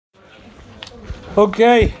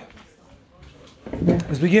Okay,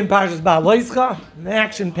 let's begin Parshas Ba'aloischa, an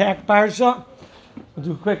action-packed parsha. We'll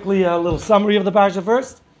do quickly a little summary of the parsha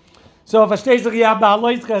first. So, Vashtezach Yah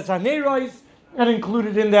Ba'aloischa es HaNeiros, and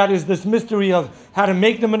included in that is this mystery of how to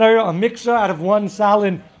make the menorah, a mixture out of one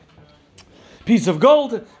solid piece of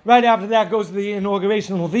gold. Right after that goes the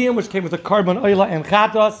inauguration of Levium, which came with the carbon, oila, and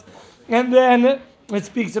chatos. And then it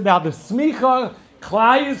speaks about the smicha.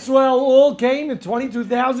 Klai Yisrael all came in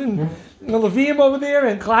 22,000 Levium over there,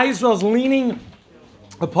 and Klai Yisrael's leaning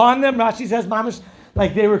upon them. Rashi says, mamish,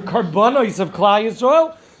 like they were karbonos of Klai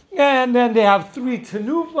Yisrael. And then they have three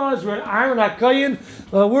tenufas. We're Aaron HaKoyin,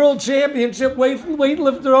 the world championship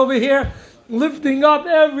weightlifter over here, lifting up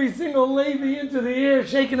every single Levi into the air,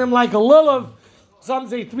 shaking him like a lulav. Some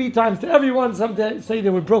say 3 times to everyone. Some say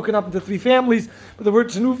they were broken up into 3 families. But the word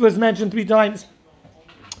tenufa is mentioned 3 times.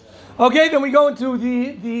 Okay, then we go into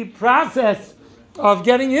the process of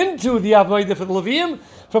getting into the Avodah for the Levium.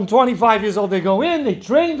 From 25 years old they go in, they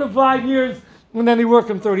train for 5 years, and then they work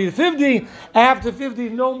from 30 to 50. After 50,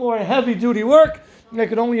 no more heavy duty work. They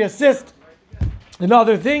can only assist in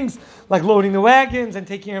other things, like loading the wagons and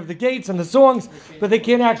taking care of the gates and the songs, but they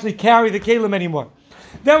can't actually carry the kelim anymore.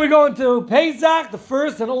 Then we go into Pesach, the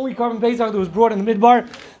first and only carbon Pesach that was brought in the Midbar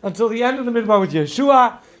until the end of the Midbar with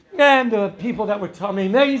Yeshua and the people that were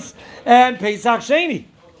Tamei Meis, and Pesach Sheni.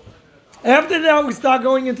 After that, we start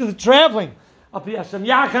going into the traveling of Hashem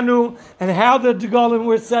Yachanu and how the Degalim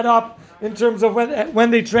were set up in terms of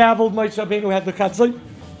when they traveled. Moshe Rabbeinu had the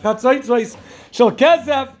Chatzaitzos Shel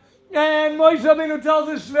Kesef, and Moshe Rabbeinu tells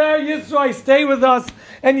the Shver Yisrael, stay with us,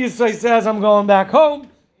 and Yisrael says, I'm going back home.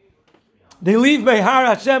 They leave Behar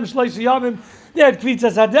Hashem Shleish Yamim, they had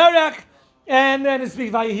Kvitzas Haderech, and then it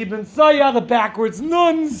speaks Vayehi Ben Saya, the backwards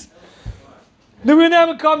nuns. Then we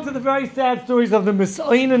never come to the very sad stories of the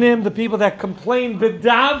Misainanim, the people that complain,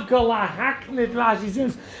 B'davka lahaknit, Rashi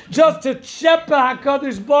says, just to chepa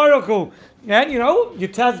HaKadosh Baruch Hu. And you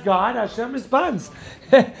test God, Hashem responds.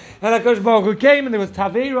 And HaKadosh Baruch Hu came, and there was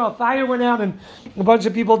Tavera, fire went out, and a bunch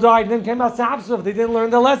of people died. And then came out Sapsuf, they didn't learn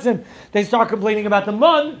the lesson. They start complaining about the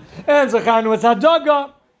mun, and Zechanu was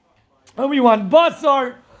Hadaga, and we want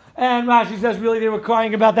Basar. And Rashi says, really, they were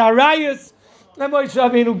crying about the Arayas. And Moshe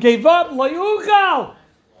Rabbeinu gave up. Lo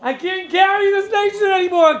I can't carry this nation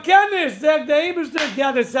anymore. Kenish, the Abish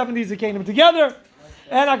gathered 70s that came together.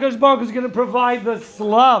 And HaKadosh Baruch Hu is going to provide the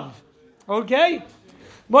slav. Okay?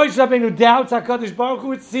 Moshe Rabbeinu doubts HaKadosh Baruch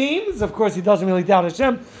Hu, it seems. Of course, he doesn't really doubt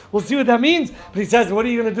Hashem. We'll see what that means. But he says, what are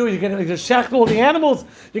you going to do? You're going to shecht all the animals.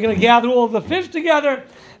 You're going to gather all the fish together.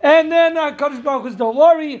 And then HaKadosh Baruch Hu says, don't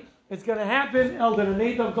worry. It's going to happen. Eldon and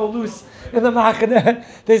Nathan go loose in the Machaneh.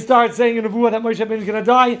 They start saying in the Nevuah that Moshe Rabbeinu is going to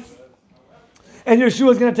die. And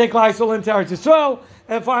Yeshua is going to take Klal Yisrael into Eretz Yisrael.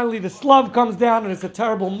 And finally the Slav comes down, and it's a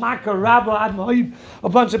terrible Makkah Rabbah Ad Ma'ib. A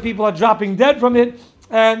bunch of people are dropping dead from it.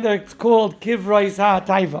 And it's called Kivrais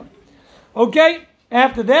HaTaiva. Okay?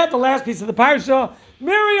 After that, the last piece of the parsha,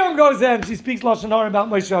 Miriam goes in. She speaks Lashon Hara about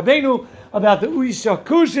Moshe Rabbeinu, about the Uisha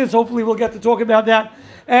Kushis. Hopefully we'll get to talk about that.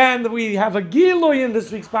 And we have a Gilui in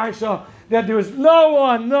this week's parsha that there is no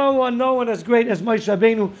one as great as Moshe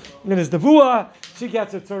Rabbeinu in his Nevuah. She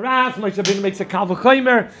gets a Taras. Moshe Rabbeinu makes a Kal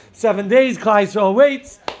V'chomer. 7 days, Klal Yisrael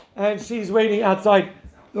waits, and she's waiting outside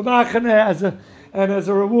the Machaneh as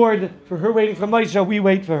a reward for her waiting for Moshe. We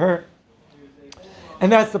wait for her,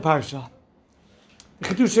 and that's the parsha. The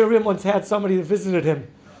Chidush HaRim once had somebody that visited him.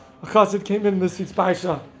 A chassid came in this week's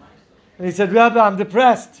parsha, and he said, Rabbi, I'm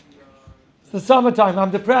depressed. The summertime,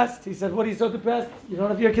 I'm depressed. He said, what are you so depressed? You don't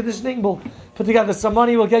have air conditioning? We'll put together some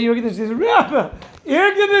money, we'll get you air conditioning. He said, Rabbi,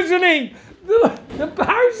 air conditioning! The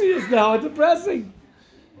parsha is now depressing.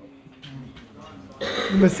 The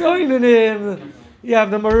Mesoinanim, you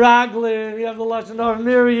have the Meraglim, you have the Lashon Hara of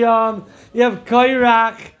Miriam, you have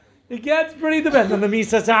Kairach. It gets pretty depressing. And the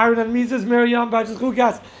Misas Aaron and Misas Miriam, Parshas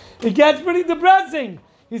Chukas. It gets pretty depressing.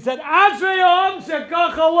 He said, Ashrei Ha'am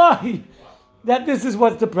Shekach Alai. That this is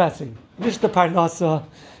what's depressing. Nish the parnasa,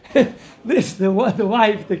 nish the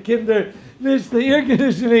wife, the kinder, nish the air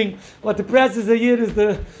conditioning. What depresses a yid is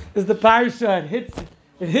the parsha.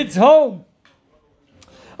 It hits home.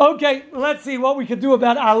 Okay, let's see what we could do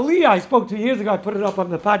about Aliyah. I spoke 2 years ago. I put it up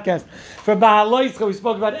on the podcast for Ba'aloischa. We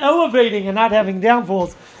spoke about elevating and not having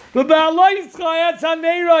downfalls. But Ba'aloischa etz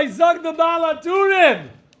haneirah zog the Ba'alaturim.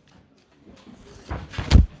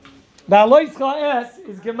 Ba'aloischa es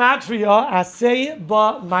is gematria asay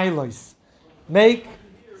ba mailos. Make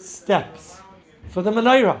steps for the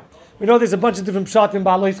menorah. We know there's a bunch of different pshat in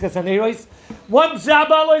Ba'aloischa Saneiros. One pshat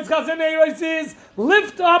Ba'aloischa Saneiros is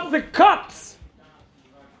lift up the cups.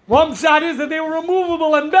 One pshat is that they were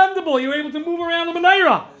removable and bendable. You were able to move around the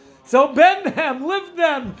menorah. So bend them, lift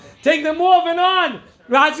them, take them off and on.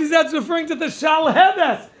 Rashi says that's referring to the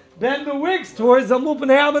shalheves. Bend the wicks towards the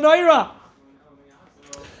mupanei menorah.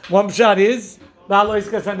 One pshat is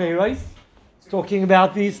ba'aloiskas haneiros. It's talking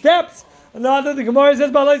about these steps. Another, the Gemara says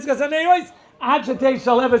ba'aloiskas haneiros. Ad shetei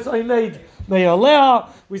shalheves oimed me'aleh.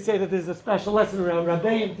 We say that there's a special lesson around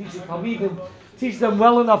Rabbeim teaching Talmidim, teach them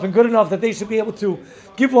well enough and good enough that they should be able to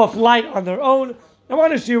give off light on their own. I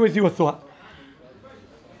want to share with you a thought.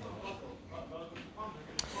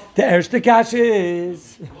 The erste kasha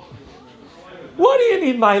is, what do you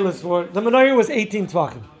need milas for? The menorah was 18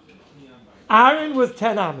 tvachim. Aaron was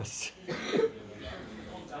 10 amas.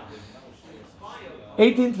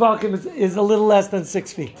 18 tvachim is a little less than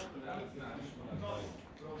 6 feet.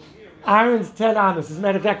 Aaron's 10 amas. As a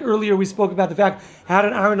matter of fact, earlier we spoke about the fact, how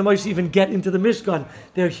did Aaron and Moshe even get into the Mishkan?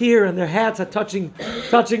 They're here and their hats are touching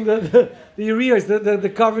the areas,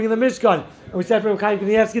 the covering of the Mishkan. And we said from Chaim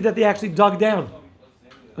Kanievsky that they actually dug down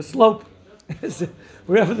a slope,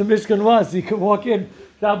 wherever the Mishkan was, so you could walk in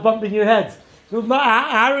without bumping your heads. So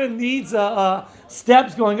Aaron needs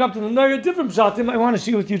steps going up to the menorah. Different pshatim. I want to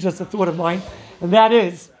share with you just a thought of mine, and that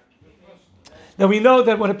is that we know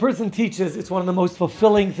that when a person teaches, it's one of the most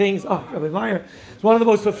fulfilling things. Oh, Rabbi Meyer, it's one of the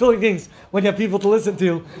most fulfilling things when you have people to listen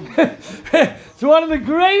to. It's one of the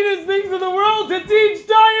greatest things in the world to teach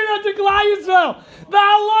Torah to Klal Yisrael.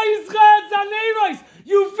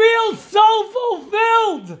 You feel so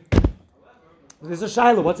fulfilled. There's a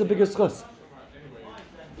shaila. What's the biggest chus?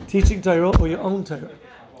 Teaching Torah or your own Torah?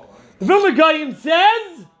 The Vilna Gaon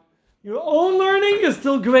says your own learning is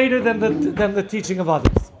still greater than the teaching of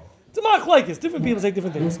others. It's a machlokes. Different people say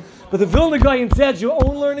different things. But the Vilna Gaon says your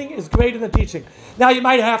own learning is greater than teaching. Now you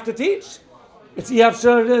might have to teach. You have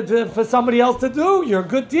for somebody else to do. You're a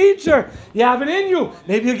good teacher. You have it in you.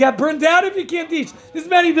 Maybe you get burnt out if you can't teach. There's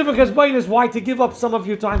many different cheshbonos why to give up some of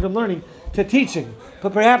your time from learning to teaching.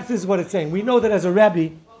 But perhaps this is what it's saying. We know that as a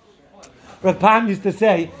Rebbe, Rav Pam used to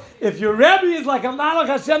say, if your Rebbe is like a Malach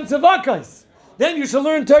Hashem Tzavakos, then you should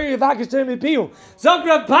learn Torah Yavakish Torah Mipiu. So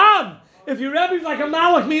Rav Pam, if your Rebbe is like a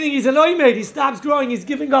Malach, meaning he's an oimed, he stops growing, he's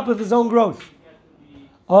giving up of his own growth.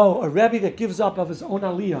 Oh, a Rebbe that gives up of his own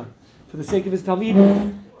aliyah for the sake of his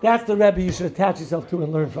Talmidim, that's the Rebbe you should attach yourself to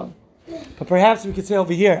and learn from. But perhaps we could say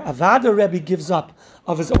over here, Avada Rebbe gives up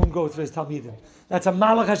of his own growth for his Talmidim. That's a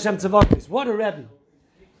Malach Hashem Tzavakos. What a Rebbe.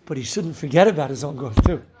 But he shouldn't forget about his own growth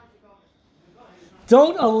too.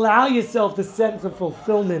 Don't allow yourself the sense of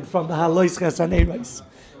fulfillment from the haloisches haneiros.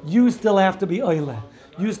 You still have to be oile.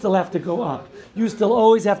 You still have to go up. You still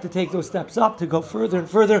always have to take those steps up to go further and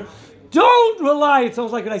further. Don't rely. It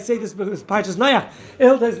sounds like when I say this because Parshas Noach.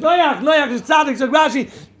 Noach is tzaddik. So Rashi,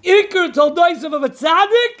 Iker toldoisav of a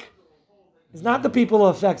tzaddik is not the people who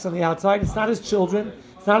affects on the outside. It's not his children.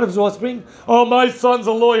 It's not his offspring. Oh, my son's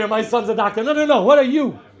a lawyer. My son's a doctor. No. What are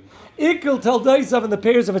you? Ikel toldoisav and the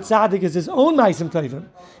payers of a tzaddik is his own ma'asim tovim.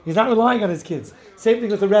 He's not relying on his kids. Same thing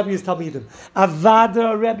with the Rebbe is Talmidim.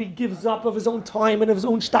 Avada, a Rebbe gives up of his own time and of his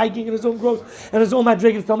own steiging and his own growth and his own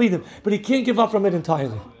madrigas Talmidim, but he can't give up from it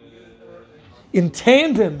entirely. In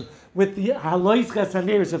tandem with the haloisches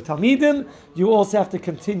haneiros of Talmidim, you also have to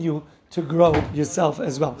continue to grow yourself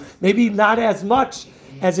as well. Maybe not as much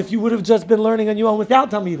as if you would have just been learning on your own without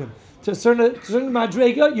Talmidim. To a certain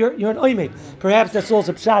madrega, you're an oimed. Perhaps that's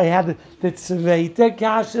also pshat. I had the tzveite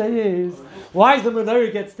kasha is, why does the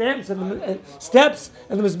menorah get steps and the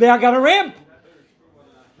mizbeach got a ramp?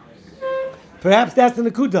 Perhaps that's the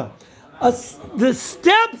nekuda. The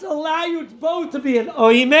steps allow you both to be an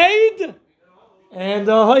oimed and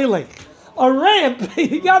a hoilik. A ramp,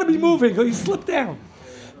 you got to be moving or you slip down.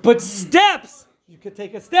 But steps, you could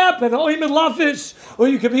take a step and an oimed lafish, or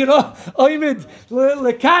you could be an oimed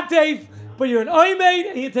lekatef, but you're an oimed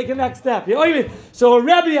and you take a next step. You're oimed. So a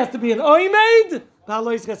Rebbe has to be an oimed,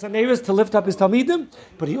 to lift up his Talmidim,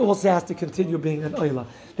 but he also has to continue being an oila.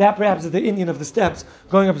 That perhaps is the Indian of the steps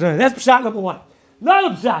going up. That's pshat number one. Not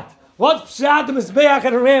a pshat. What's pshat? The mizbeach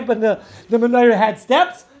had a ramp and the menorah had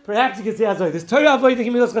steps. Perhaps you can say Azoy. There's Torah avodah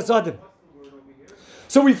gemilos chasadim.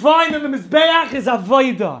 So we find that the mizbeach is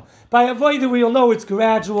avodah. By avodah, we'll know it's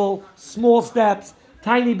gradual, small steps,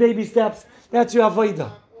 tiny baby steps. That's your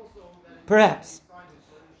avodah. Perhaps.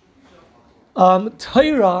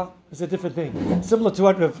 Torah is a different thing. Similar to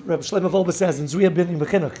what Reb Shlomo Wolbe says in Zriya Binyan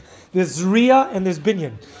B'Chinuch. There's Zriya and there's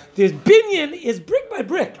Binyan. There's Binyan is brick by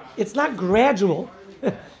brick. It's not gradual.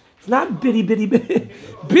 It's not bitty.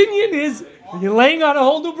 Binyan is you're laying on a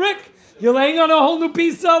whole new brick. You're laying on a whole new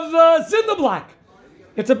piece of cinder block.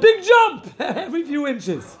 It's a big jump every few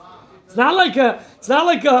inches. It's not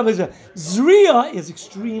like Zriya is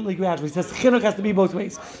extremely gradual. He says chinuch has to be both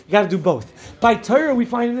ways. You got to do both. By Torah, we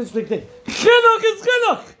find an interesting thing. Chinuch is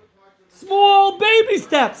chinuch. Small baby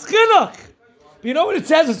steps. Chinuch. But you know what it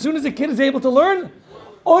says as soon as a kid is able to learn?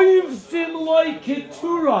 Oiv sim loy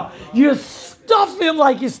ketura. You stuff him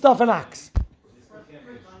like you stuff an ox.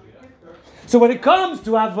 So when it comes to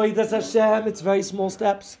Avodas Hashem, it's very small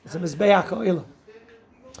steps. It's a mizbeach ha'olam.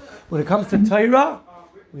 When it comes to Torah,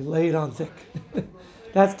 we lay it on thick.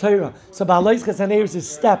 That's Torah. So Ba'alois Chasaneris is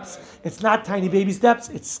steps. It's not tiny baby steps.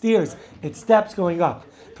 It's stairs. It's steps going up.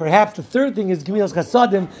 Perhaps the third thing is Gemilas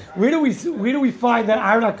Chasadim. Where do we find that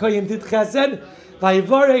Aaron HaKohen did Chesed?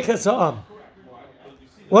 Vayivarech Hasa'am.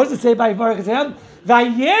 What does it say by Yivarech Hasa'am?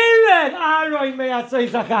 Vayered Aaron me'asoi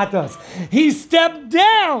zachatos. He stepped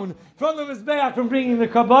down from the Mizbeach, from bringing the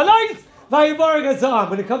Kabbalahs. Vayivarech Hasa'am.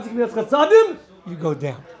 When it comes to Gemilas Chasadim, you go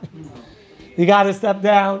down. You got to step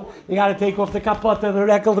down. You got to take off the kapota, the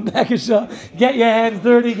rekel, the bekisha. Get your hands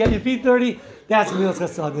dirty. Get your feet dirty. That's Gemilas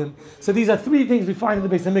Chasadim. So these are three things we find in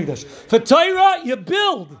the Beis Hamikdash. For Torah, you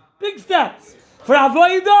build big steps. For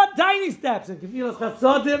Avodah, tiny steps. And Gemilas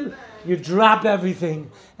Chasadim, you drop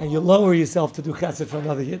everything and you lower yourself to do chesed for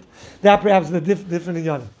another yid. That perhaps is the different in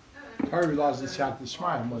Yonah. Torah relies on Shat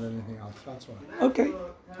Shema more than anything else. That's why. Okay.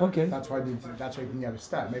 That's why you can get a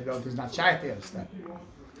step. Maybe there's not Shat to a step.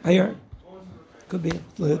 I hear. Could be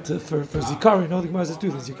for Zikaron. The Gemara says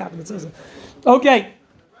do this. You can't says it. Okay.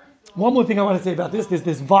 One more thing I want to say about this. There's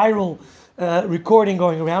this viral recording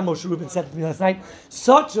going around. Moshe Rubin sent it to me last night.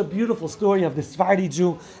 Such a beautiful story of this Sephardi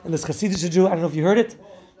Jew and this Hasidic Jew. I don't know if you heard it.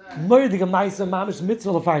 Listen to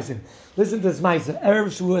this Maisa. Erev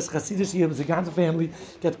Shavuos, Hasidic Yid, the Ganza family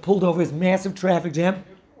gets pulled over his massive traffic jam.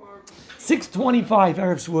 6:25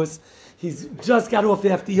 Erev Shavuos. He's just got off the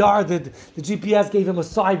FDR. The GPS gave him a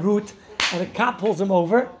side route, and a cop pulls him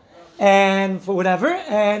over, and for whatever,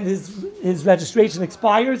 and his registration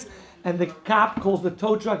expires, and the cop calls the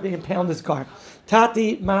tow truck. They impound his car.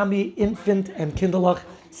 Tati, Mami, infant, and Kinderlach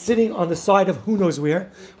sitting on the side of who knows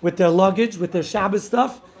where with their luggage, with their Shabbos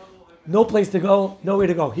stuff. No place to go, nowhere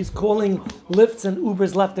to go. He's calling lifts and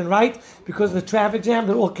Ubers left and right because of the traffic jam.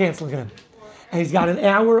 They're all canceling him. And he's got an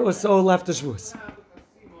hour or so left to Shavuos.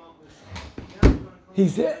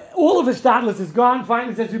 All of his stadless is gone.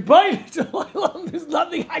 Finally says, there's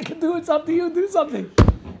nothing I can do. It's up to you. Do something.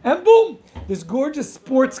 And boom, this gorgeous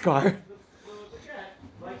sports car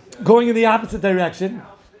going in the opposite direction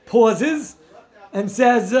pauses and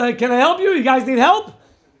says, can I help you? You guys need help?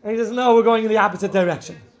 And he says, no, we're going in the opposite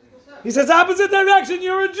direction. He says, opposite direction,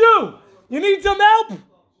 you're a Jew. You need some help?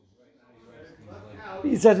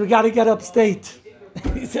 He says, we got to get upstate.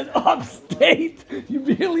 He said, upstate? You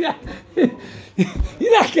really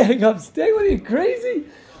you're not getting upstate? What are you, crazy?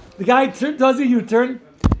 The guy does a U-turn,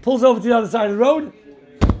 pulls over to the other side of the road,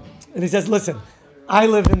 and he says, listen, I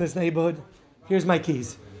live in this neighborhood. Here's my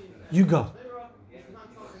keys. You go.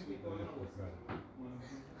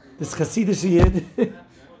 This Hasidic Yid,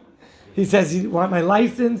 he says, you want my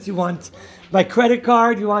license? You want my credit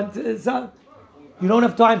card? You want... you don't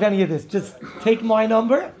have time for any of this. Just take my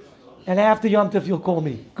number, and after Yom Tov, you'll call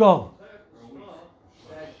me. Go.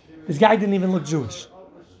 This guy didn't even look Jewish.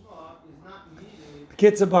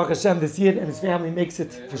 Kitzur Baruch Hashem, this Yid and his family makes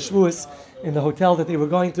it for Shavuos in the hotel that they were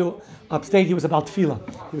going to. Upstate, he was about tefillah.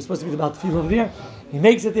 He was supposed to be about tefillah over there. He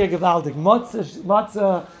makes it there, Gevaldik.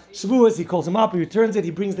 Matzah Shavuos, he calls him up, he returns it,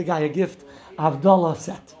 he brings the guy a gift, Havdalah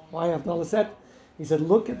set. Why Havdalah set? He said,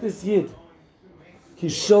 look at this Yid. He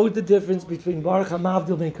showed the difference between Baruch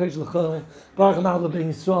HaMavdil ben Kodesh L'Chol, Baruch HaMavdil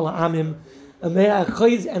ben Yisrael L'Amim, and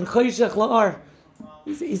Choshech La'ar.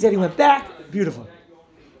 He said he went back. Beautiful.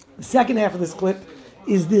 The second half of this clip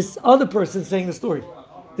is this other person saying the story.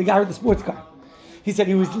 The guy with the sports car. He said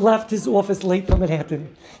he left his office late from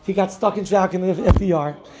Manhattan. He got stuck in traffic in the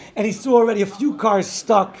FDR. And he saw already a few cars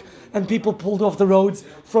stuck and people pulled off the roads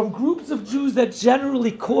from groups of Jews that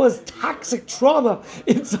generally cause toxic trauma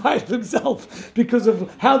inside themselves because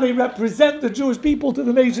of how they represent the Jewish people to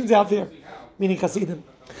the nations out there, meaning Hasidim.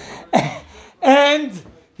 And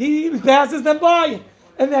he passes them by.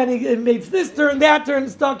 And then he makes this turn, that turn,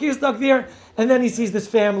 stuck here, stuck there. And then he sees this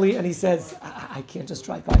family and he says, I can't just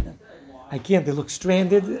drive by them. I can't. They look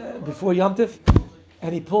stranded before Yom Tov.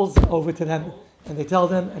 And he pulls over to them and they tell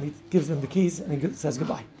them and he gives them the keys and he says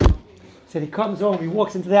goodbye. He said he comes home, he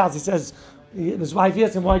walks into the house, he says, his wife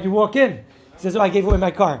asks him, why'd you walk in? He says, I gave away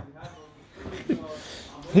my car.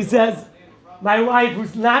 He says, my wife,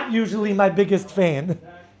 who's not usually my biggest fan,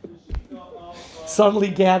 suddenly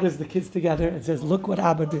gathers the kids together and says, look what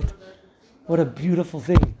Abba did. What a beautiful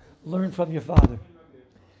thing. Learn from your father.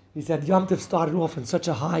 He said, Yom Tov started off on such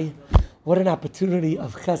a high. What an opportunity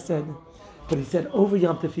of chesed. But he said, over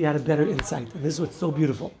Yom Tov, he had a better insight. And this is what's so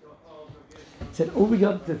beautiful. He said, over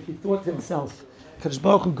Yom Tov, he thought to himself, Kadosh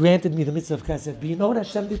Baruch Hu granted me the mitzvah of chesed. But you know what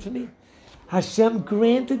Hashem did for me? Hashem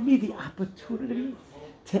granted me the opportunity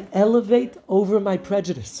to elevate over my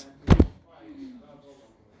prejudice.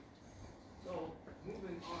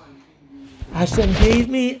 Hashem gave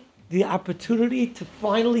me the opportunity to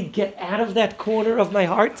finally get out of that corner of my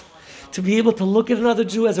heart, to be able to look at another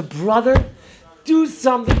Jew as a brother, do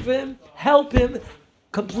something for him, help him,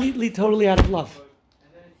 completely, totally out of love.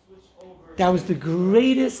 That was the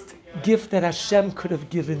greatest gift that Hashem could have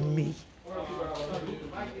given me.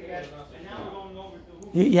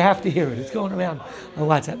 You have to hear it. It's going around on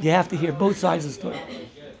WhatsApp. You have to hear both sides of the story.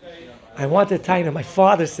 I want to tell you, my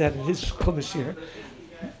father said in his Chumash here,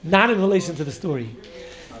 not in relation to the story,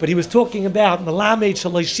 but he was talking about Melamed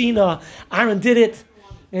Shaloshina. Aaron did it.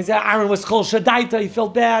 And he said Aaron was Chol Shadaita. He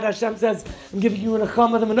felt bad. Hashem says, I'm giving you an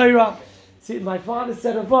Achama, the Menorah. See, my father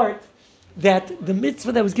said a vart that the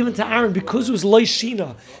mitzvah that was given to Aaron, because it was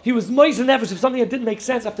Loishina, he was moist and nefesh. If something that didn't make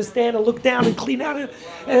sense, have to stand and look down and clean out and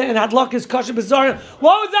hadlok his kosher bizarre.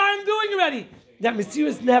 What was Aaron doing already? That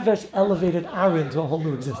Mesiras Nefesh elevated Aaron to a whole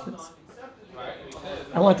new existence.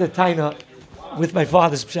 I want to tie up with my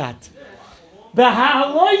father's pshat.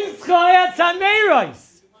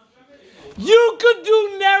 You could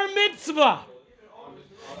do ner mitzvah.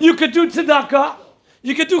 You could do tzedakah.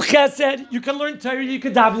 You could do chesed. You could learn Torah. You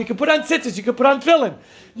could daven. You could put on tzitzis. You could put on tefillin.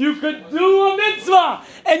 You could do a mitzvah,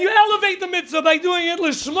 and you elevate the mitzvah by doing it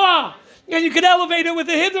l'shma, and you could elevate it with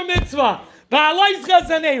a hiddur mitzvah.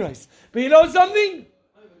 But you know something?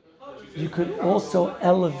 You could also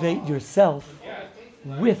elevate yourself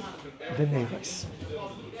with the neighbors.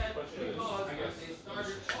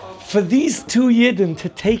 For these two Yidden to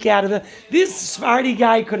take out of this Sephardi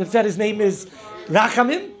guy could have said his name is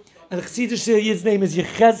Rachamim, and the Chassidish Yid's name is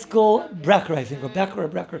Yechezkel Brecher, I think, or Becher or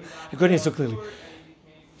Brecher. I couldn't hear so clearly.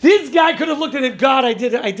 This guy could have looked at it, God, I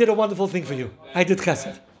did a wonderful thing for you. I did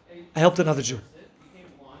chesed. I helped another Jew.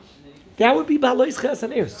 That would be Balois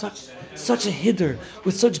Chesed Eir. Such a hiddur,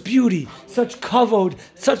 with such beauty, such kavod,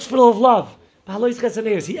 such full of love. Balois Chesed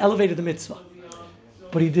Eir, he elevated the mitzvah.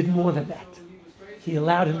 But he did more than that. He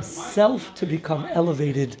allowed himself to become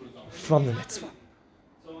elevated from the mitzvah.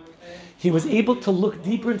 He was able to look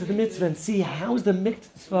deeper into the mitzvah and see, how is the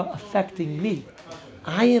mitzvah affecting me?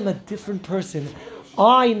 I am a different person.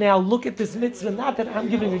 I now look at this mitzvah, not that I'm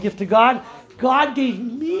giving a gift to God. God gave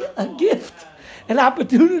me a gift, an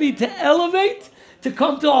opportunity to elevate, to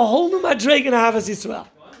come to a whole new madrega in Ahavas Yisrael.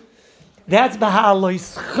 That's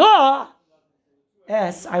Baha'aloischa.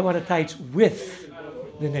 S, I want to touch with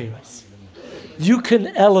the neighbors. You can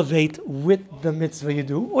elevate with the mitzvah you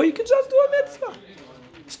do, or you can just do a mitzvah.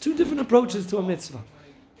 It's two different approaches to a mitzvah.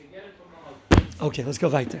 Okay, let's go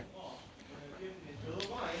weiter.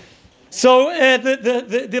 So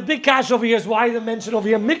the big cash over here is why the mention over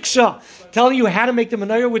here Miksha, telling you how to make the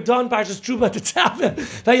menorah. We're done. Parshas Truma Tetzaveh,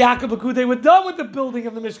 Vayakov Akude. We're done with the building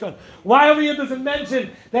of the Mishkan. Why over here does it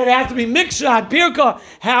mention that it has to be Miksha at Pirka,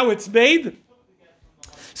 how it's made?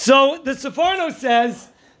 So the Seforno says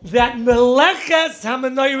that Meleches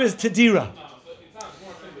HaMenorah is Tedira.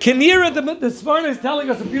 Kinira, the Seforno is telling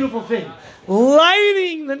us a beautiful thing.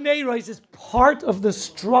 Lighting the Neiros is part of the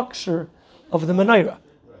structure of the menorah.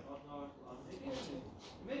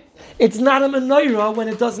 It's not a menorah when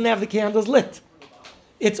it doesn't have the candles lit.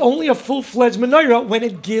 It's only a full-fledged menorah when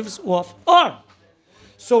it gives off or.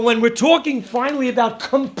 So when we're talking finally about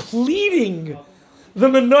completing the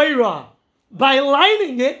menorah by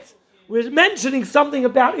lighting it, we're mentioning something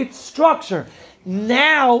about its structure.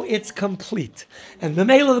 Now it's complete. And the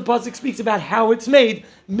Mela of the Pasuk speaks about how it's made.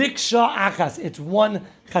 Miksha achas. It's one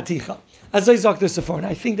chaticha. As I talk to Sephora,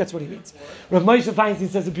 I think that's what he means. Rav Moshe Feinstein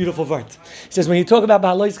says a beautiful word. He says, when you talk about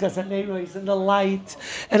Ba'alois Chesed Neiros and the light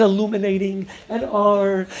and illuminating and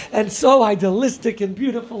or and so idealistic and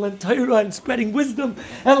beautiful and Torah and spreading wisdom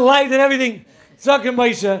and light and everything, Zakir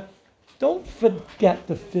Moshe, don't forget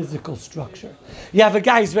the physical structure. You have a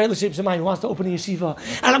guy who's very l'shem shemayim who wants to open a yeshiva,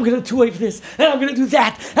 and I'm going to two-wave this, and I'm going to do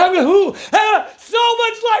that, and I'm going to so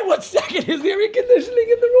much light. 1 second, is there air conditioning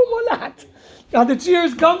in the room or not? Are the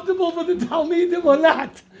chairs comfortable for the Talmidim or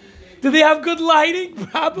not? Do they have good lighting,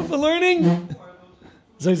 proper for learning?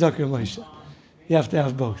 Zay Zakir Moshe. You have to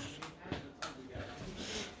have both.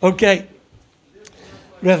 Okay.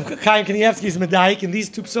 Rav Chaim Kanievsky is Medayik. In these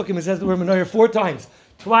two psukim, it says the word menorah 4 times.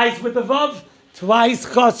 Twice with a vav, twice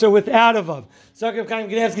chaser without a vav. Zakir Chaim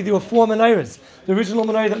Kanievsky, there were 4 menorahs. The original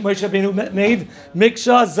menorah that Moshe Rabbeinu made,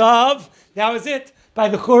 Miksha, Zav, that was it. by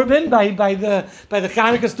the Korban, by the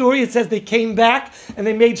Chanukah story. It says they came back and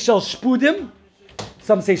they made shel shpudim.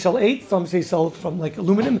 Some say shel 8, some say shel from like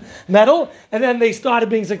aluminum, metal. And then they started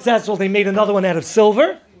being successful. They made another one out of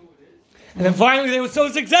silver. And then finally they were so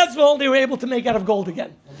successful, they were able to make out of gold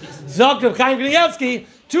again. Zok of Chaim Kanievsky,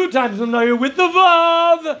 2 times the menorah with the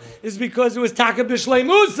vav is because it was taka b'shlei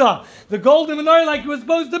Musa, the golden menorah like it was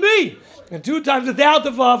supposed to be. And 2 times without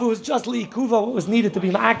the vav, it was just li'ikuva, what was needed to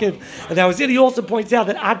be ma'akiv. And that was it. He also points out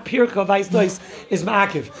that ad pirka v'aisdois is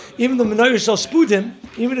ma'akiv. Even the menorah shel shpudim,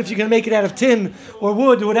 even if you're going to make it out of tin or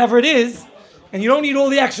wood or whatever it is, and you don't need all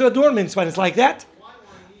the extra adornments when it's like that,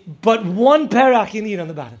 but 1 perach you need on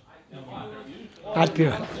the bottom. Ad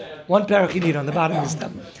pircha. 1 perach you need on the bottom of the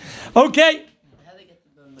stem. Okay. How do they get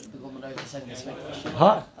the golden menorah to second the Mikdash?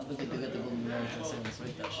 Huh? How do they get the golden menorah to second the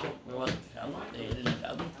Mikdash? Where was it? They didn't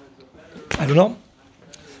have it. I don't know.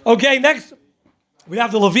 Okay, next we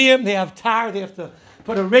have the Levium. They have tar. They have to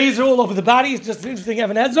put a razor all over the body. It's just an interesting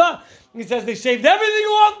Evan Ezra. He says they shaved everything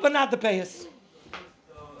off, but not the payas.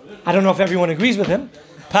 I don't know if everyone agrees with him.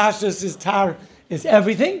 Pashtus is tar is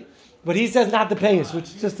everything, but he says not the payas, which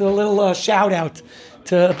is just a little shout out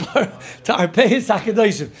to our payas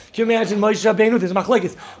hakadoshim. Can you imagine Moshe Rabbeinu? There's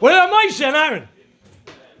machlekes. What about Moshe and Aaron?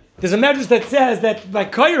 There's a medrash that says that by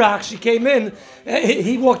Koirach, she came in,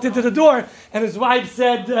 he walked into the door, and his wife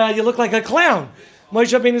said, you look like a clown.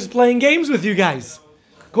 Moshe Rabbeinu is playing games with you guys.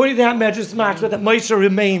 According to that medrash, that Moshe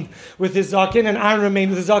remained with his zaken, and Aaron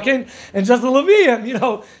remained with his zaken, and just the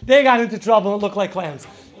Levium, they got into trouble and looked like clowns.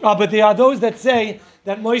 But there are those that say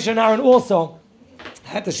that Moshe and Aaron also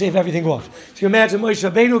had to shave everything off. So you imagine Moshe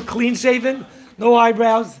Rabbeinu, clean shaven, no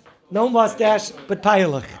eyebrows, no mustache, but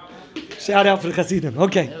payalach. Shout out for the Chassidim.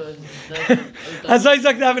 Okay. As I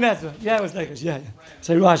said, yeah, it was like yeah.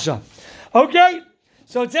 Say Rasha. Okay.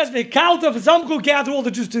 So it says Vekalta for some who gather all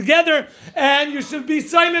the Jews together, and you should be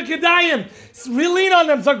Simon Kedayim. Lean on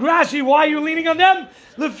them. Zagrashi, why are you leaning on them?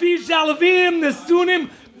 Lefi Shalavim, Nesunim,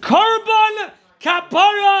 Karban,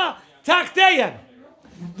 Kapara, Tachteyim.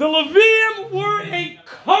 The Levium were a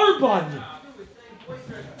Karban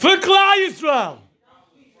for Klal Yisrael.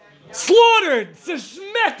 Slaughtered,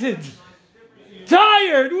 seshmeted,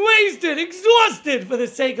 tired, wasted, exhausted for the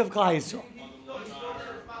sake of Klal Yisrael.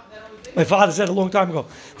 My father said a long time ago,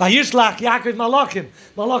 Vayishlach Yaakov Malachim,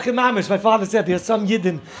 Malachim Mamish. My father said there are some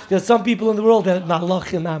Yidden, there are some people in the world that are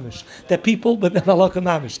Malachim Mamish. They're people, but they're Malachim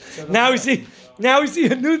Mamish. Now we see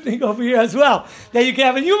a new thing over here as well. That you can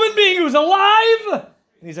have a human being who's alive, and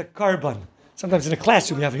he's a Karban. Sometimes in a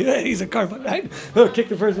classroom you have, he's a Karban, right? Kick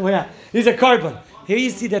the person way out. He's a Karban. Here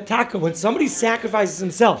you see that taka, when somebody sacrifices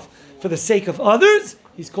himself for the sake of others,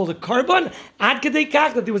 he's called a Karban. Ad kadei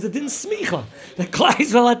kach, that there was a din smicha. That Klal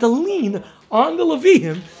Yisrael had to lean on the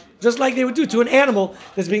Levium, just like they would do to an animal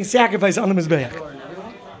that's being sacrificed on the Mizbeach.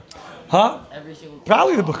 Huh?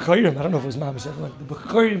 Probably the B'chorim. I don't know if it was Mamish. The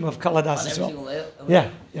B'chorim of Kaladas as well.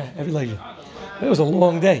 Yeah, every leg. It was a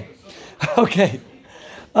long day. Okay.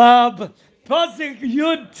 Pasuk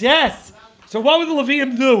Yud Tes. So what would the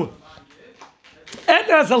Levium do?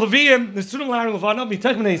 Etnas Levium, the Sunim Larim Levanah,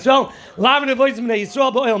 Mitach B'nei Yisrael, Lavin Avoyz B'nei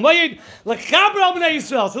Yisrael, B'oil Moyed, L'chabra B'nei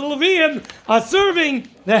Yisrael. So the Levium are serving,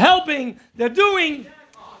 they're helping, they're doing.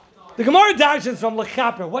 The Gemara dashes from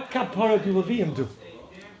L'chabra. What kapara do Levium do?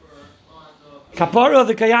 Kapara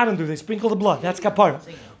the Kayanim do. They sprinkle the blood. That's kapara.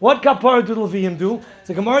 What kapara do the Levium do?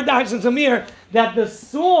 The Gemara dashes from here that the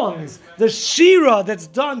songs, the shira that's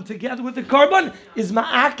done together with the Karban is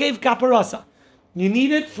ma'akev kaparasa. You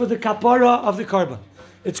need it for the kapara of the Karban.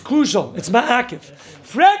 It's crucial. It's ma'akev.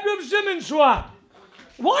 Fred Rav Shimon Schwab.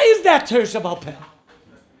 Why is that Tersha Baal Peh?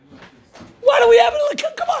 Why do we have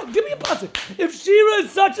it? Come on, give me a pasuk. If shira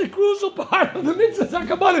is such a crucial part of the mitzvah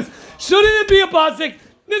hakabanis, shouldn't it be a pasuk?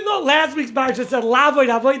 There's no last week's parsha said lavoid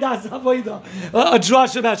avoidas avoida a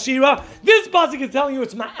drush about shira. This pasuk is telling you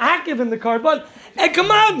it's ma'akev in the Karban. And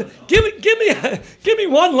come on, give me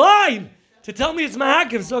one line to tell me it's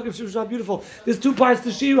ma'akev. So Shira beautiful. There's 2 parts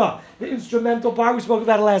to shira. The instrumental part, we spoke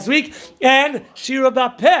about it last week, and shira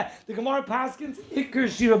ba'peh. The Gemara Paskins, ikr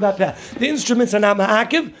shira ba'peh. The instruments are not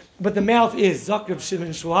ma'akev, but the mouth is. Zakev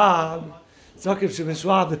Shimon Schwab. Zakev Shimon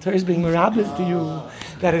Schwab. The Torah is being merabis to you.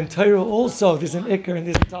 That in Torah also there's an ikr and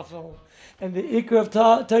there's a tafel. And the ikr of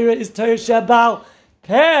Torah is Torah Shabbal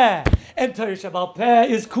Peh. And Torah Shabbal Peh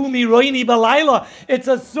is Kumi Roini Balayla. It's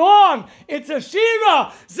a song. It's a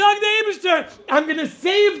shira. Zag the Eibishter. I'm going to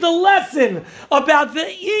save the lesson about the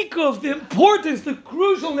ikuv, the importance, the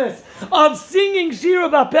crucialness of singing shira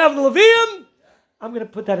about Peh of the Levium. I'm going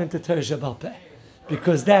to put that into Torah Shabbal Peh.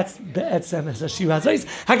 because that's Be'etzem as a Shiva Zayis.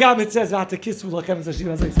 Hagam it says Vata Kisvu Lachem as a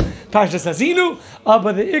Shiva Zayis. Parshas Hazinu,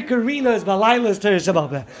 but the Ikarina is Balayla is Teresh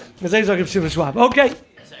Shabbat. Zayis Rav Shiva Schwab. Okay.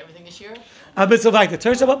 So everything is Shira? A bit so like the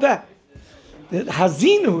Teresh Shabbat. The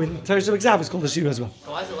Hazinu in Teresh Shabbat is called the Shiva as well.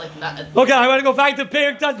 So why is it like not? Okay, I want to go back to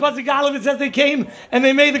Perik Taz Pasuk Aleph. It says they came and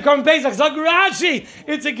they made the Korban Pesach. Zog Rashi,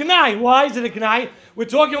 it's a Gnai. Why is it a Gnai? We're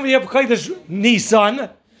talking over here Chodesh Nisan,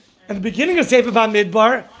 and the beginning of Sefer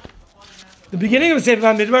Bamidbar. The beginning of Sefer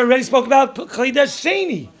Bamidbar already spoke about Chodesh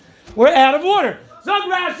Sheni. We're out of order. Zog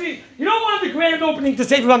Rashi, you don't want the grand opening to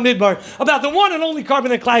Sefer Bamidbar about the one and only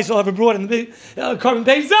carbon that Klai shall ever brought in the Korban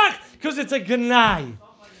Pesach because it's a Gnai.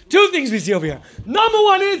 Two things we see over here. Number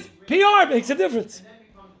one is PR makes a difference.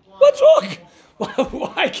 What's wrong?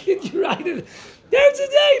 Why can't you write it? There's a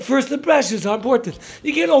day. First impressions are important.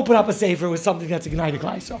 You can't open up a sefer with something that's a Gnai to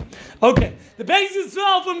Klai. So, okay. The basis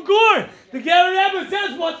fell from Gur. The Ger Rebbe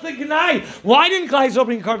says, what's the Gnai? Why didn't Klai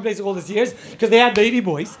bring Korban Pesach all these years? Because they had baby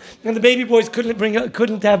boys, and the baby boys couldn't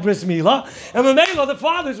have bris milah, and the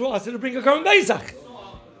fathers were asked to bring a Korban Pesach.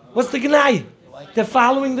 What's the Gnai? They're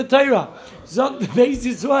following the Torah. Zog the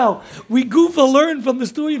basis well. We learn from the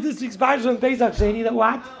story of this week's Parashat on Pesach Sheni that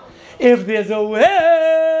what? If there's a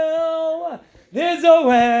will, there's a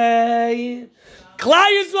way.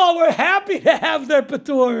 Klai Yisrael were happy to have their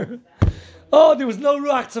patur. Oh, there was no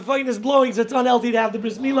ruach tzafaynis blowing, so it's unhealthy to have the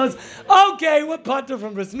bris milahs. Okay, we're patur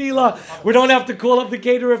from bris milah. We don't have to call up the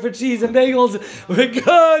caterer for cheese and bagels. We're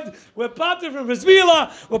good. We're patur from bris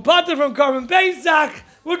milah. We're patur from Korban Pesach.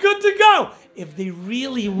 We're good to go. If they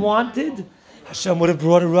really wanted, Hashem would have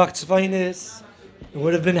brought a ruach tzafaynis. It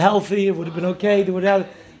would have been healthy. It would have been okay. They would have,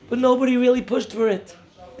 but nobody really pushed for it.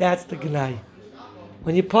 That's the Gnai.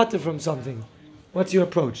 When you patur from something, what's your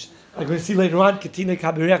approach? Like we'll see later on, Katina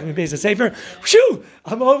Kabirech Mibeza Sefer. Phew!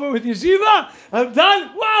 I'm over with yeshiva. I'm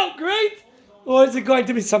done. Wow, great. Or is it going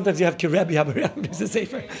to be sometimes you have Kirebi Habirech Mibeza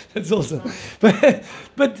Sefer? That's also.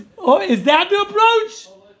 But or is that the approach?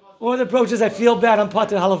 Or the approach is I feel bad. I'm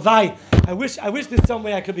patur halavai. I wish there's some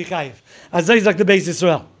way I could be chayiv. Azay like the base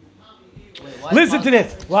Israel. Listen to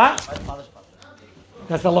this. What?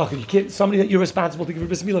 That's not lucky. You can't. Somebody that you're responsible to give a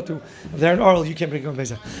bris milah to. If they're an oral, you can't bring Korban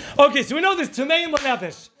Pesach. Okay, so we know this Tameim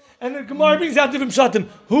L'Nefesh. And the Gemara brings out different pshatim.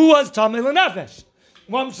 Who was Tamei L'Nefesh?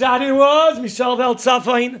 One pshat was Mishal Vel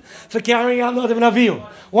Tzafain for carrying out Nadav and Avihu.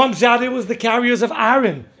 One pshat was the carriers of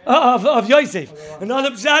Aaron, of Yosef.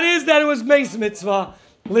 Another pshat is that it was Meis Mitzvah.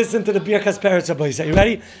 Listen to the Birkas Peretz Abois. Are you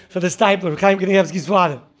ready for the Stipler? Chaim Kanievsky's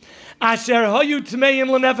father. Asher Hayu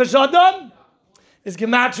Tameim L'Nefesh Adam is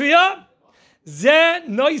Gematria. Ze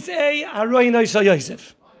Noisei Aroi Noisha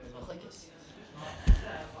Yosef.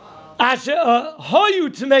 Asher Hoyu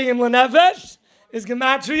Tameim L'Nefesh is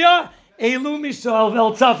Gematria Elu Mishal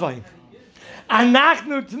Vel Tzafay.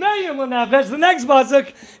 Anachnu Tameim L'Nefesh, the next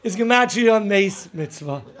pasuk is Gematria Meis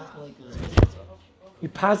Mitzvah. You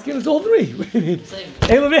paskin is all three.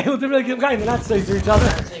 They're not saying to each other.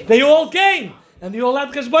 They all came. And they all had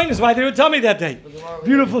cheshbonos. That's why they would tell me that day.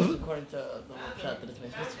 Beautiful. According to the pshat that it's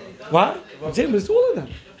Meis Mitzvah. What? I'm saying it's all of them.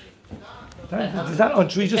 Is that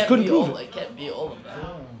untrue? You just couldn't prove it. It can't be all of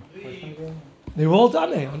them. They were all done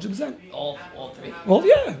there, 100%. All three. Well,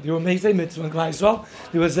 yeah. There were Meisei Mitzvah and Klai Yisrael.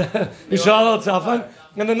 There was Yishal Tzafan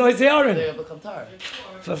and the Noisei Aaron. They become tar.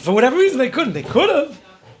 For whatever reason, they couldn't. They could have.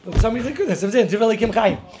 But for some reason, they couldn't. That's what I'm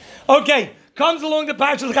saying. Okay. Comes along the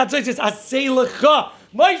Parashat of Chatzos. Asei Lecha.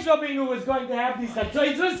 Moshe Rabbeinu was going to have these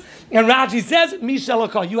chatzos, and Rashi says,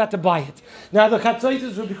 Mishalakah, you had to buy it. Now the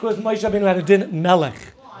chatzos were because Moshe Rabbeinu had a din melech.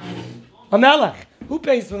 A melech. Who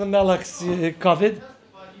pays for the melech's kovid?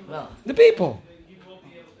 Well, the people.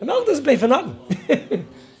 The melech doesn't pay for nothing.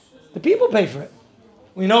 The people pay for it.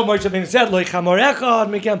 We know Moshe Rabbeinu said, Lo chamorecha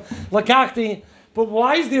mikem lakachti. But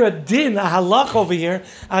why is there a din, a halach over here,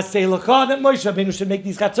 as say lakah, that Moshe Rabbeinu should make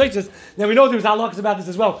these chatzos? Now we know there was halachas about this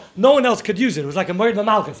as well. No one else could use it. It was like a murder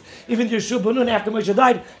malchus. Even Yeshua ben Nun, after Moshe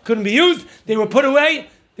died, couldn't be used. They were put away.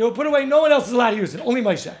 No one else is allowed to use it. Only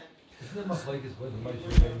Moshe. Isn't there machlokes whether Moshe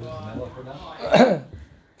Rabbeinu was a melech or not?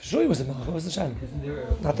 For sure he was a melech. What was the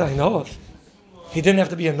shayla? Not that I know of. He didn't have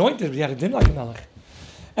to be anointed, but he had a din like a melech.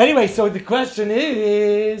 Anyway, so the question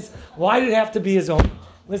is, why did it have to be his own?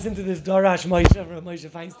 Listen to this Darash Moshe from Moshe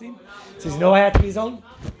Feinstein. He says, I had to be his own?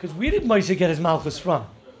 Because where did Moshe get his malchus from?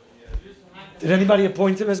 Did anybody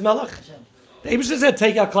appoint him as melech? The Eibusha said,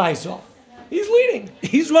 take out Klai Yisrael. He's leading.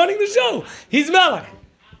 He's running the show. He's melech.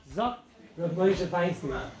 Zok Moshe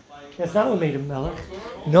Feinstein. That's not what made him melech.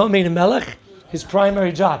 You know what made him melech? His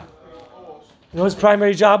primary job. You know what his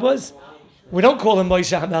primary job was? We don't call him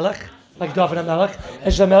Moshe HaMelech, like David HaMelech,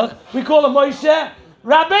 Esh HaMelech. We call him Moshe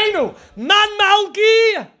Rabbeinu, Man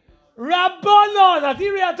Malki, Rabbanon.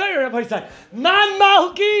 Man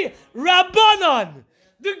Malki Rabbanon.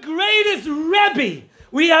 The greatest Rebbe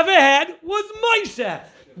we ever had was Moshe.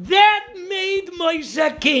 That made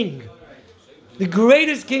Moshe king. The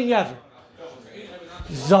greatest king ever.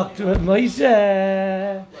 Zokt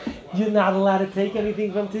Moshe, you're not allowed to take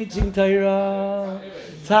anything from teaching Torah.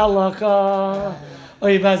 It's halakha.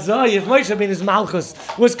 If Moshe bin his malchus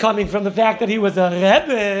was coming from the fact that he was a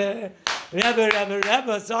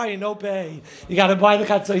Rebbe, sorry, no pay. You got to buy the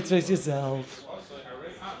chatzos yourself.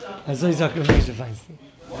 That's what Moshe Feinstein.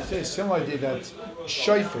 It's a similar idea that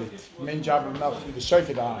Shofet, main job of mouth through the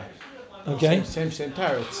Shofet eye. Okay. Same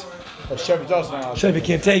parrots. But Shofet doesn't know. Shofet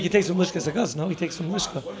can't take. He takes from Lishka Sagas. No, he takes from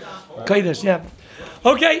Lishka. Kodesh, yeah.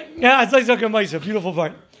 Okay. Yeah, it's like Moshe. Beautiful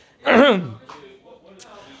part.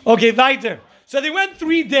 Okay, weiter. So they went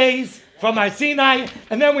 3 days from Har Sinai,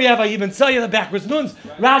 and then we have Ibn Sayya, the backwards nuns.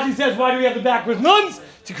 Rashi says, why do we have the backwards nuns?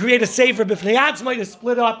 To create a sefer b'fnei atzmai, to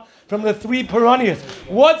split up from the 3 Puranias.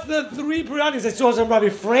 What's the 3 Puranias? I saw some Rabbi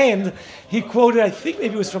Frand. He quoted, I think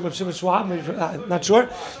maybe it was from Shimon Schwab, not sure.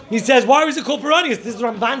 He says, why was it called Puranias? This is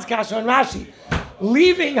Ramban's Kasha on Rashi.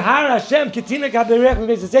 Leaving Har Hashem, Ketina Gaberech, and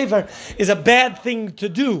Beis Sefer is a bad thing to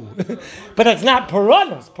do. But it's not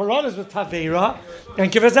Puranas. Puranas was Tavera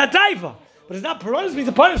and Kivrasat Taiva. But it's not Puranas, means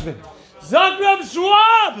a punishment. Zagrav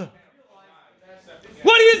Schwab!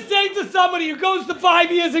 What do you say to somebody who goes to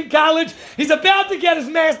 5 years in college, he's about to get his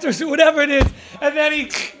master's or whatever it is, and then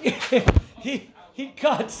he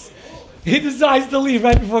cuts. He decides to leave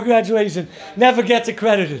right before graduation, never gets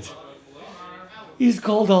accredited. He's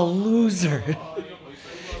called a loser.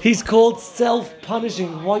 He's called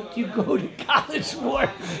self-punishing. What you go to college for?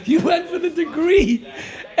 You went for the degree,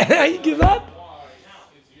 and now you give up?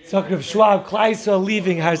 Zakrav Schwab, Klai Yisrael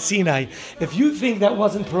leaving Har Sinai. If you think that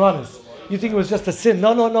wasn't Puranas, you think it was just a sin.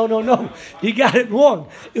 No. He got it wrong.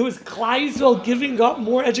 It was Klai Yisrael giving up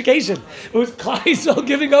more education. It was Klai Yisrael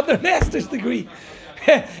giving up their master's degree.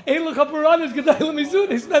 They spent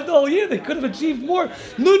the whole year. They could have achieved more.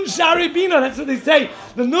 Nun Shari Bina, that's what they say.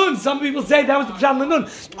 The Nun, some people say that was the Pshat of the Nun.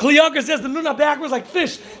 Kli Yakar says the Nun are backwards like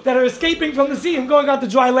fish that are escaping from the sea and going out to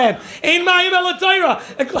dry land. Ein Mayim El Torah.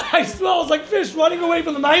 And Klai Yisrael is like fish running away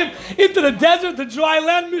from the Mayim into the desert to dry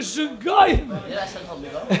land. Mishugayim.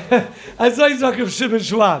 I saw Yisrael of Shimon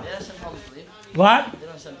Schwab. What?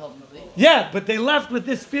 Yeah, but they left with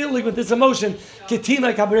this feeling, with this emotion.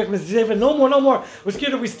 Ketina Kabarek Mitzvah. No more. We're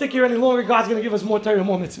scared if we stick here any longer, God's going to give us more Torah,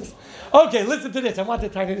 more mitzvahs. Okay, listen to this. I want to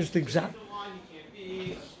tell you an interesting shot.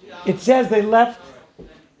 It says they left.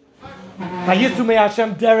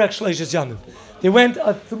 They went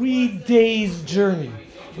a 3 days journey.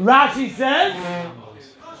 Rashi says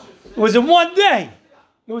it was in 1 day.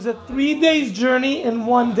 It was a 3 days journey in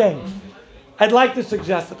 1 day. I'd like to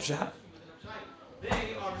suggest a shot.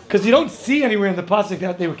 Because you don't see anywhere in the pasuk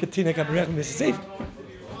that they were Ketina Gaberech and Beis Sefer.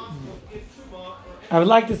 I would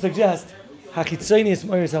like to suggest Hachitzonius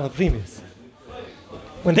Moiris Alaprimis.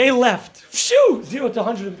 When they left, 0 to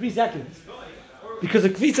 100 in 3 seconds, because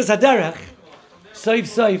of Kvisas Haderech,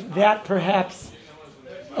 Saif, that perhaps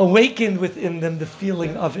awakened within them the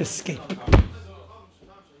feeling of escape.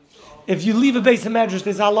 If you leave a base of medrash,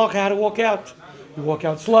 there's halacha how to walk out. You walk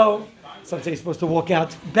out slow. Some say you're supposed to walk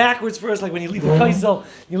out backwards first, like when you leave a kaisel,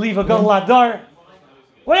 you leave a gadol hadar.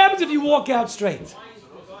 What happens if you walk out straight?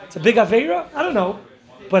 It's a big aveira? I don't know.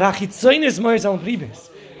 But achitzonis moiris al pribis.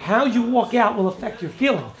 How you walk out will affect your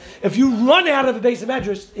feeling. If you run out of a base of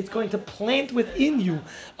medrash, it's going to plant within you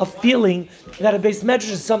a feeling that a base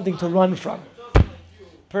medrash is something to run from.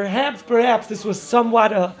 Perhaps this was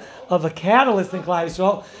somewhat of a catalyst in Klai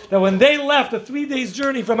Yisrael, that when they left a 3 days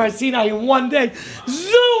journey from Har Sinai in 1 day,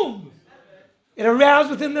 zoom! It aroused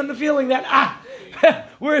within them the feeling that,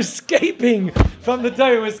 we're escaping from the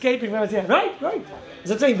Torah, we're escaping from Har Sinai. Right.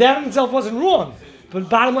 As I'm saying, that in itself wasn't wrong. But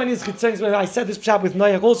bottom line is, I said this pshat with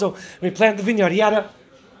Noach also, when he planted the vineyard, he had a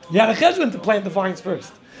cheshbon to plant the vines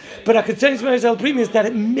first. But a consensus with El Primi is that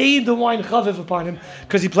it made the wine chaviv upon him,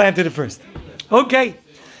 because he planted it first. Okay.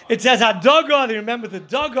 It says Hadaga, they remember the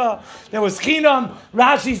Daga, there was Chinam.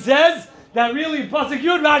 Rashi says that really, Pasuk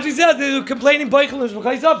Yud, Rashi says they were complaining Beichel and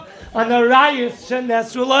Shmachaisav on the Rayas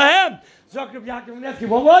Shenesru Lahem. Zakrib Yaakov Neski,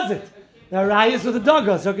 what was it? The Rayas of the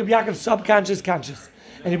Daga, Zakrib Yaakov subconscious, conscious.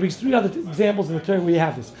 And he brings 3 other examples in the Torah where you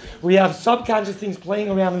have this. We have subconscious things playing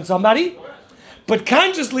around in somebody, but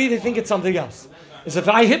consciously they think it's something else. As if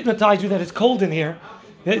I hypnotize you that it's cold in here,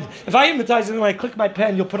 if I hypnotize you and when I click my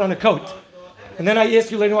pen, you'll put on a coat. And then I ask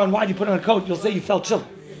you later on, why did you put on a coat? You'll say you felt chill.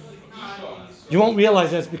 You won't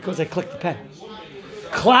realize that's because I clicked the pen.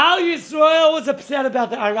 Klal Yisrael was upset about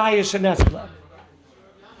the Araya Shenesla.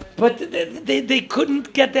 but they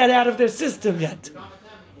couldn't get that out of their system yet.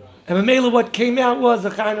 And Mamela, what came out was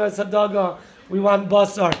the Chayna Sadaga. We want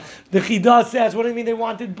basar. The Chida says, what do you mean they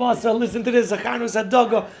wanted basar? Listen to this. The Chayna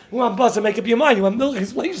Sadaga. We want basar. Make up your mind. You want milk?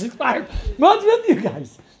 His place is expired. What's with you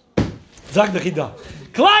guys? Zag the Chida.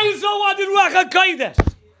 Klai Yisrael wanted Ruach HaKodesh.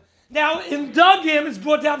 Now in Dagim, it's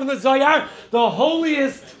brought down from the Zohar, the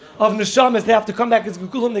holiest of neshamas. They have to come back as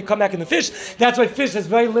gekulim. They come back in the fish. That's why fish has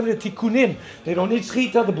very limited tikkunim. They don't need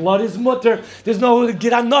shchita. The blood is mutter. There's no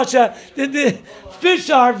giranasha. The fish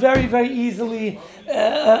are very, very easily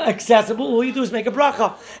accessible. All you do is make a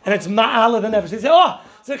bracha, and it's ma'ala than ever. So they say, oh,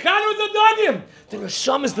 so Chanu Zadagim. The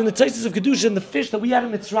neshamas, the netzitzes of kedusha, and the fish that we had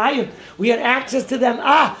in Mitzrayim, we had access to them.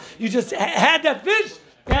 You just had that fish.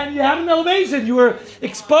 And you had an elevation. You were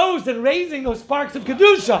exposed and raising those sparks of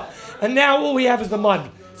kedusha. And now all we have is the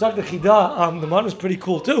mud. Zag the Chida, the mud was pretty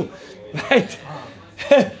cool too, right?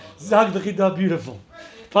 Zag the Chida, beautiful.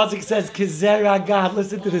 Pasuk says, Kizera God.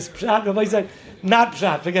 Listen to this pshat. Rabbi said, not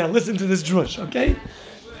pshat. Forget it. Listen to this drush, okay?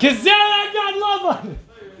 Kizera God, Lavan.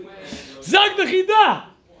 Zag the Chida.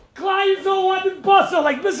 Klai Yisrael wanted basar,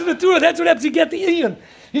 like Mr. the Torah. That's what happens. You get the Ian.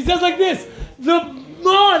 He says like this: the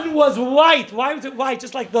man was white. Why was it white?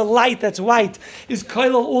 Just like the light that's white is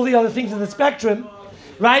koil all the other things in the spectrum,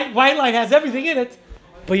 right? White light has everything in it,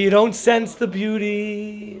 but you don't sense the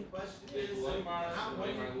beauty.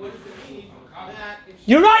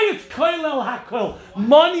 You're right. It's koil el hakoil.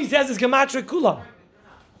 Man, he says, is gematria kulam.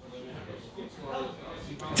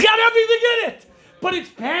 It's got everything in it. But it's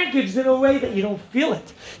packaged in a way that you don't feel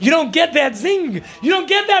it. You don't get that zing. You don't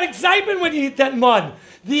get that excitement when you eat that mud.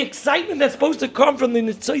 The excitement that's supposed to come from the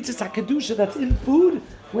netzitzes HaKedusha that's in food,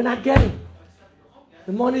 we're not getting.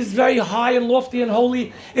 The mud is very high and lofty and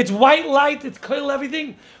holy. It's white light. It's koil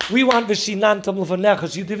everything. We want v'shinantam l'fanecha.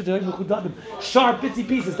 Sharp, bitsy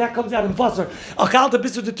pieces. That comes out in basar. Achalta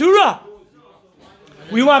b'su de Torah.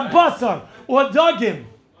 We want basar or dagim.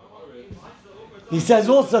 He says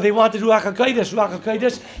also they wanted Ruach HaKodesh. Ruach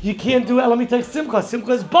HaKodesh, you can't do Elamitai Simcha.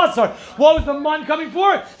 Simcha is basar. What was the man coming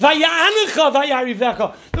for? Vaya'anecha,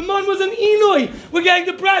 vaya'arivecha. The man was an Inui. We're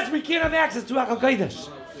getting depressed. We can't have access to Ruach HaKodesh.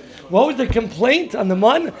 What was the complaint on the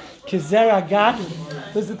man? Kizera God.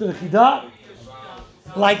 Listen to the Chidah.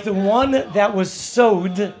 Like the one that was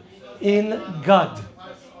sowed in Gad.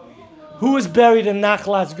 Who was buried in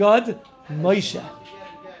Nachlas Gad? Moshe.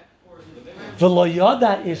 V'lo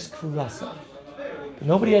yada ish kfurasa.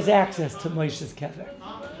 Nobody has access to Moshe's kever.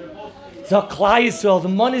 So Klai Yisrael, the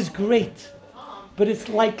man is great, but it's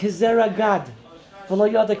like Kizera God. The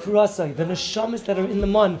neshamas that are in the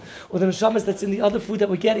man, or the neshamas that's in the other food that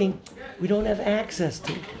we're getting, we don't have access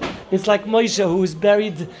to. It's like Moshe, who is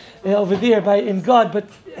buried over there in God, but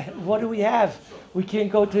what do we have? We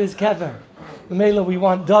can't go to his kever. Mela, we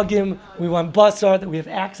want dagim, we want basar, that we have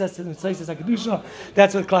access to the netzitzes HaKedusha.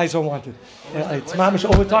 That's what Klai Yisrael wanted. It's mamish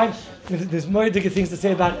over time. There's more different things to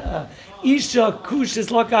say about Isha, Kush, is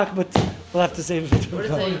Lokach, but we'll have to save it. Where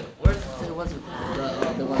does it say it wasn't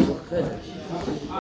the one who could?